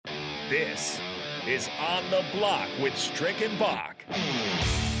This is On the Block with Strick and Bach.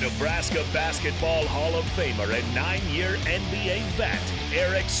 Nebraska Basketball Hall of Famer and 9-year NBA vet,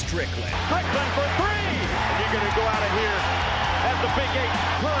 Eric Strickland. Strickland for three! And you're going to go out of here as the Big 8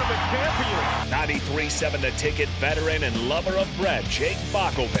 tournament champion. 93.7 The Ticket veteran and lover of bread, Jake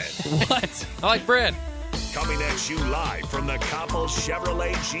Bachowin. What? I like bread. Coming at you live from the Koppel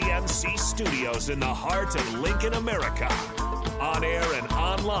Chevrolet GMC studios in the heart of Lincoln, America. On air and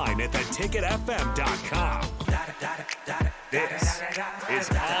online at theticketfm.com. This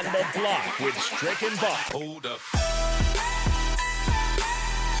is On the Block with Strick and Bach. Hold up.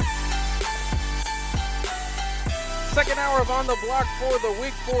 Second hour of On the Block for the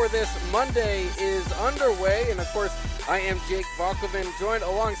week for this Monday is underway. And, of course, I am Jake Bachowin, joined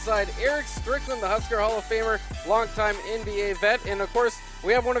alongside Eric Strickland, the Husker Hall of Famer, longtime NBA vet. And, of course,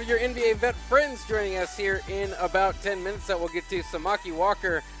 we have one of your NBA vet friends joining us here in about 10 minutes that we'll get to, Samaki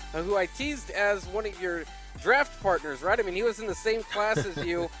Walker, who I teased as one of your draft partners, right? I mean, he was in the same class as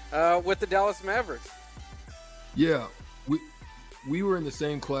you with the Dallas Mavericks. Yeah, we were in the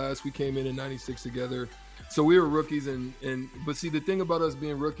same class. We came in '96 together. So we were rookies, but see, the thing about us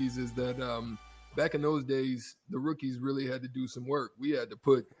being rookies is that back in those days, the rookies really had to do some work. We had to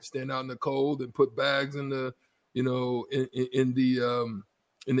stand out in the cold and put bags in the, in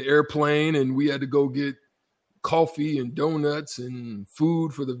the airplane, and we had to go get coffee and donuts and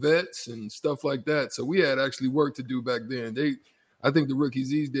food for the vets and stuff like that. So we had actually work to do back then. I think the rookies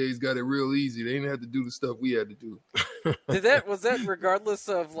these days got it real easy. They didn't have to do the stuff we had to do. Was that regardless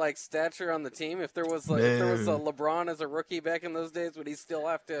of like stature on the team? If there was a LeBron as a rookie back in those days, would he still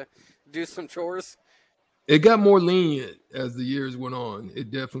have to do some chores? It got more lenient as the years went on. It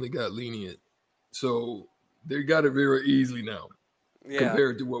definitely got lenient. So they got it very easily now. Yeah.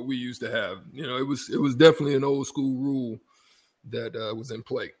 Compared to what we used to have. It was definitely an old school rule that was in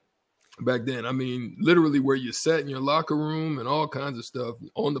play back then. I mean, literally where you sat in your locker room and all kinds of stuff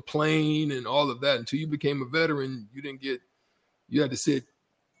on the plane and all of that. Until you became a veteran, you had to sit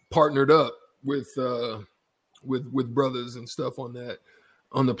partnered up with brothers and stuff on the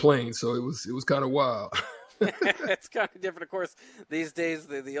plane. So it was kind of wild. It's kind of different, of course. These days,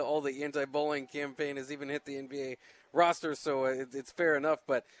 all the anti-bullying campaign has even hit the NBA roster, so it's fair enough.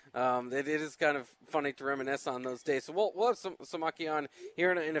 But it is kind of funny to reminisce on those days. So we'll have Samaki on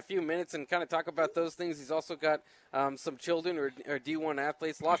here in a few minutes and kind of talk about those things. He's also got some children or D1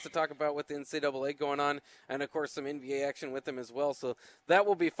 athletes, lots to talk about with the NCAA going on, and of course some NBA action with them as well. So that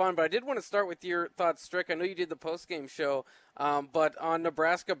will be fun. But I did want to start with your thoughts, Strick. I know you did the post-game show, but on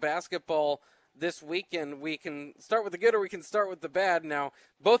Nebraska basketball this weekend, we can start with the good or we can start with the bad. Now,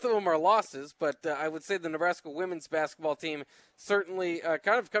 both of them are losses, but I would say the Nebraska women's basketball team certainly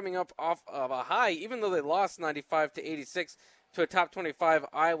kind of coming up off of a high, even though they lost 95-86 to a top 25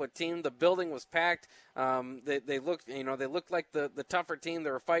 Iowa team. The building was packed. They looked like the tougher team.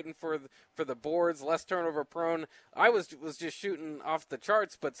 They were fighting for the boards, less turnover prone. I was just shooting off the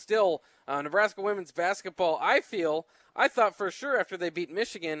charts, but still, Nebraska women's basketball, I thought for sure after they beat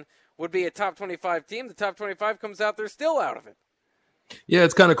Michigan would be a top 25 team. The top 25 comes out, they're still out of it. Yeah,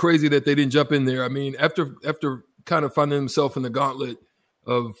 it's kind of crazy that they didn't jump in there. I mean, after kind of finding themselves in the gauntlet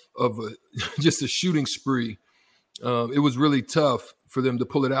of just a shooting spree, it was really tough for them to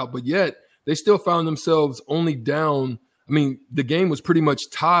pull it out. But yet they still found themselves only down. I mean, the game was pretty much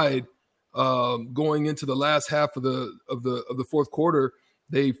tied going into the last half of the fourth quarter.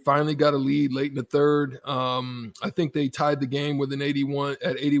 They finally got a lead late in the third. I think they tied the game with an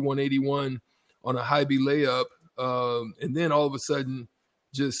 81-81 on a Hybe layup. And then all of a sudden,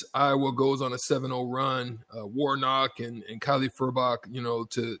 just Iowa goes on a 7-0 run. Warnock and Kylie Furbach,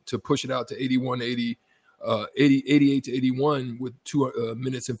 to push it out to 88-81 with 2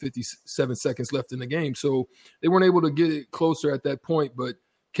 minutes and 57 seconds left in the game. So they weren't able to get it closer at that point, but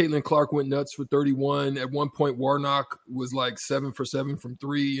Caitlin Clark went nuts for 31. At one point, Warnock was like 7 for 7 from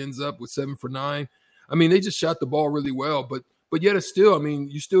 3, ends up with 7 for 9. I mean, they just shot the ball really well, but yet it's still, I mean,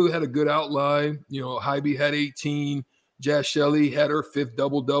 you still had a good outline. Hybe had 18. Jazz Shelley had her 5th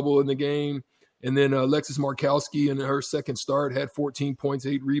double-double in the game. And then Alexis Markowski in her second start had 14 points,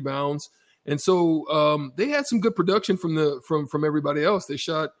 8 rebounds. And so they had some good production from everybody else. They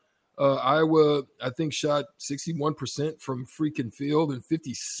shot Iowa, I think, shot 61% from freaking field and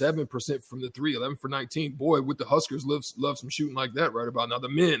 57% from the 3, 11 for 19. Boy, with the Huskers, love some shooting like that right about now. The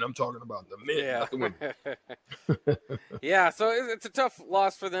men, I'm talking about the men, not the women. Yeah, so it's a tough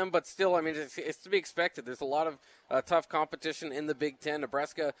loss for them, but still, I mean, it's to be expected. There's a lot of tough competition in the Big Ten.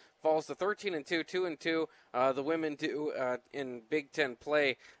 Nebraska falls to 13-2, 2-2. The women do in Big Ten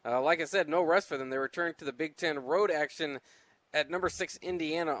play. Like I said, no rest for them. They return to the Big Ten road action at number 6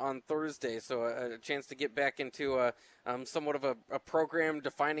 Indiana on Thursday, so a chance to get back into somewhat of a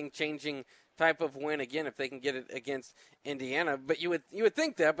program-defining, changing type of win again if they can get it against Indiana. But you would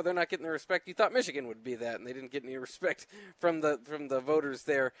think that, but they're not getting the respect. You thought Michigan would be that, and they didn't get any respect from the voters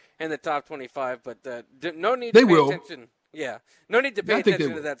there in the top 25. But no need to pay attention. Yeah, no need to pay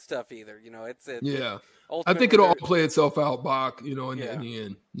attention to that stuff either. It's I think it'll all play itself out, Bach. In the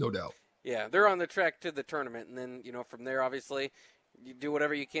end, no doubt. Yeah, they're on the track to the tournament, and then from there, obviously, you do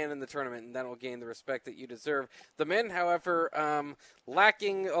whatever you can in the tournament, and that will gain the respect that you deserve. The men, however,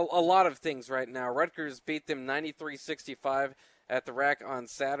 lacking a lot of things right now. Rutgers beat them 93-65 at the rack on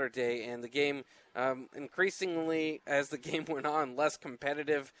Saturday, and the game increasingly, as the game went on, less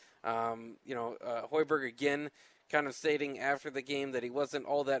competitive. Hoiberg again kind of stating after the game that he wasn't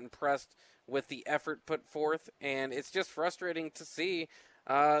all that impressed with the effort put forth, and it's just frustrating to see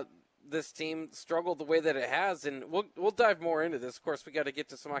this team struggled the way that it has, and we'll dive more into this. Of course, we got to get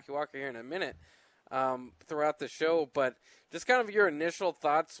to Samaki Walker here in a minute throughout the show, but just kind of your initial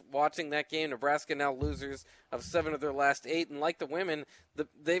thoughts watching that game. Nebraska now losers of 7 of their last 8, and like the women,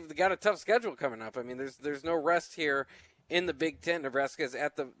 they've got a tough schedule coming up. I mean, there's no rest here in the Big Ten. Nebraska is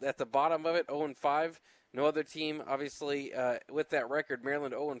at the bottom of it, 0-5. No other team, obviously, with that record.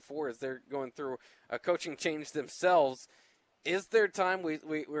 Maryland 0-4 as they're going through a coaching change themselves. Is there time? We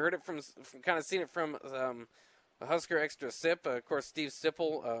heard it from kind of seen it from Husker Extra Sip. Of course, Steve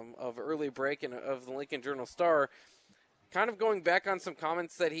Sipple of Early Break and of the Lincoln Journal-Star, kind of going back on some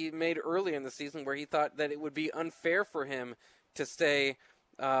comments that he made early in the season where he thought that it would be unfair for him to stay,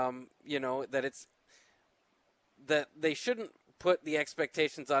 that they shouldn't put the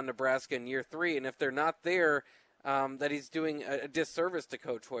expectations on Nebraska in year 3, and if they're not there, that he's doing a disservice to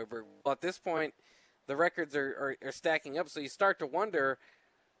Coach Hoiberg. Well, at this point, the records are stacking up, so you start to wonder,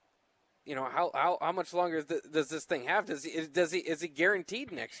 how much longer does this thing have? Is he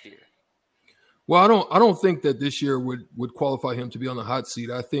guaranteed next year? Well, I don't think that this year would qualify him to be on the hot seat.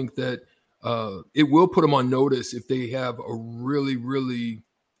 I think that it will put him on notice if they have a really, really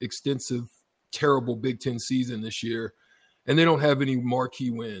extensive, terrible Big Ten season this year, and they don't have any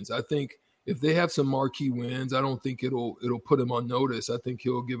marquee wins. I think if they have some marquee wins, I don't think it'll put him on notice. I think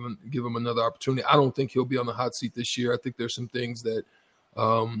he'll give him another opportunity. I don't think he'll be on the hot seat this year. I think there's some things that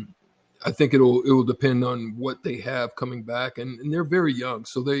I think it will depend on what they have coming back, and they're very young,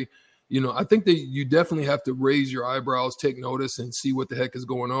 so they, I think that you definitely have to raise your eyebrows, take notice, and see what the heck is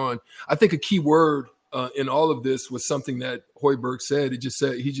going on. I think a key word in all of this was something that Hoiberg said. He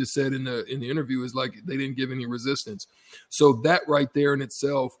just said in the interview is like they didn't give any resistance. So that right there in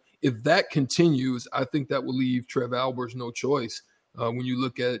itself, if that continues, I think that will leave Trev Albers no choice when you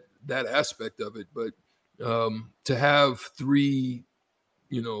look at that aspect of it. But to have 3,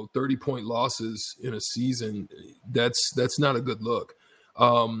 30-point losses in a season, that's not a good look.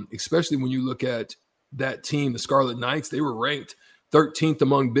 Especially when you look at that team, the Scarlet Knights, they were ranked 13th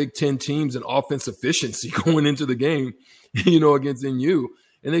among Big Ten teams in offense efficiency going into the game, against NU.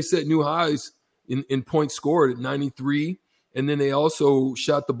 And they set new highs in points scored at 93. And then they also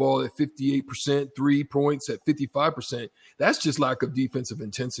shot the ball at 58%, 3 points at 55%. That's just lack of defensive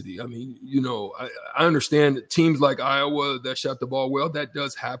intensity. I mean, I understand that teams like Iowa that shot the ball well, that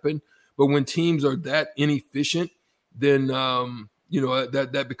does happen. But when teams are that inefficient, then,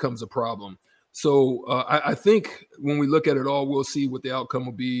 that becomes a problem. So I think when we look at it all, we'll see what the outcome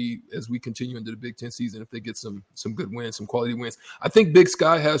will be as we continue into the Big Ten season if they get some good wins, some quality wins. I think Big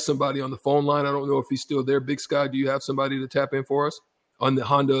Sky has somebody on the phone line. I don't know if he's still there. Big Sky, do you have somebody to tap in for us on the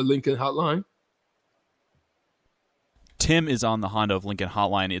Honda of Lincoln hotline? Tim is on the Honda of Lincoln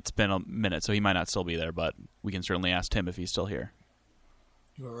hotline. It's been a minute, so he might not still be there, but we can certainly ask Tim if he's still here.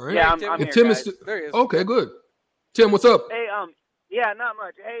 All right. Yeah, I'm here, Tim guys. There he is. Okay, good. Tim, what's up? Hey, yeah, not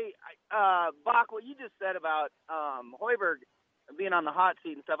much. Hey, Bach, what you just said about Hoiberg being on the hot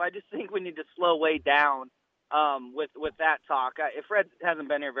seat and stuff, I just think we need to slow way down with that talk. If Fred hasn't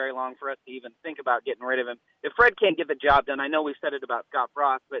been here very long for us to even think about getting rid of him, if Fred can't get the job done, I know we've said it about Scott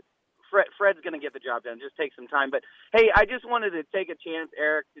Frost, but Fred's going to get the job done. Just take some time. But, hey, I just wanted to take a chance,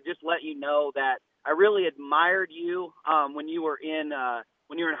 Eric, to just let you know that I really admired you when you were in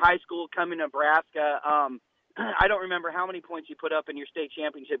high school coming to Nebraska. I don't remember how many points you put up in your state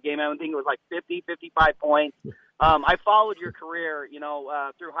championship game. I don't think it was like 50, 55 points. I followed your career,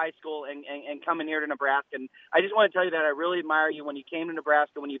 through high school and coming here to Nebraska. And I just want to tell you that I really admire you when you came to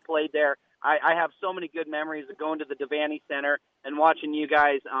Nebraska, when you played there. I have so many good memories of going to the Devaney Center and watching you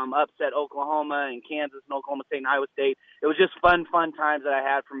guys upset Oklahoma and Kansas and Oklahoma State and Iowa State. It was just fun times that I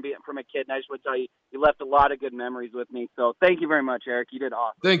had from a kid, and I just want to tell you, you left a lot of good memories with me. So thank you very much, Eric. You did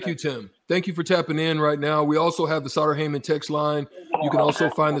awesome. Thank you, Tim. Thank you for tapping in right now. We also have the Sauter Heyman text line. You can also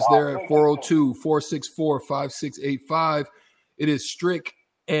find us there at 402-464-5685. It is Strick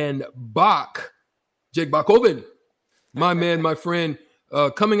and Bach, Jake Bachoven, my man, my friend.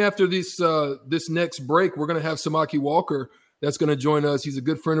 Coming after this next break, we're going to have Samaki Walker that's going to join us. He's a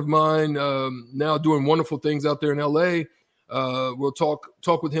good friend of mine, now doing wonderful things out there in L.A. We'll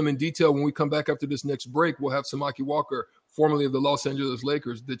talk with him in detail when we come back after this next break. We'll have Samaki Walker, formerly of the Los Angeles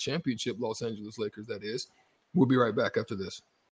Lakers, the championship Los Angeles Lakers, that is. We'll be right back after this.